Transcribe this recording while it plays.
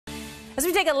As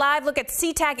we take a live look at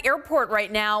SeaTac Airport right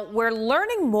now, we're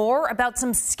learning more about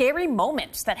some scary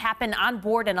moments that happened on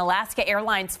board an Alaska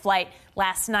Airlines flight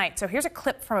last night. So here's a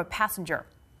clip from a passenger.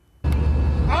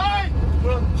 I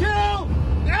will kill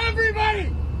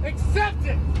everybody except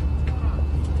it.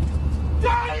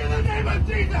 Die in the name of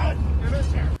Jesus!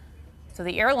 So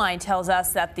the airline tells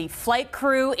us that the flight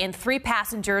crew and 3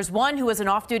 passengers, one who was an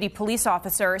off-duty police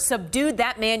officer, subdued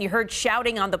that man you heard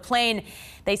shouting on the plane.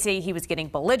 They say he was getting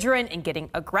belligerent and getting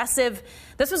aggressive.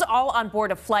 This was all on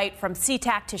board a flight from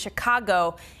SeaTac to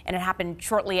Chicago, and it happened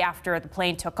shortly after the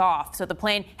plane took off. So the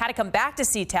plane had to come back to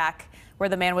SeaTac, where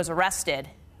the man was arrested.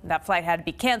 That flight had to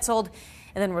be canceled,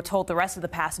 and then we're told the rest of the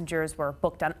passengers were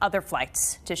booked on other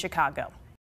flights to Chicago.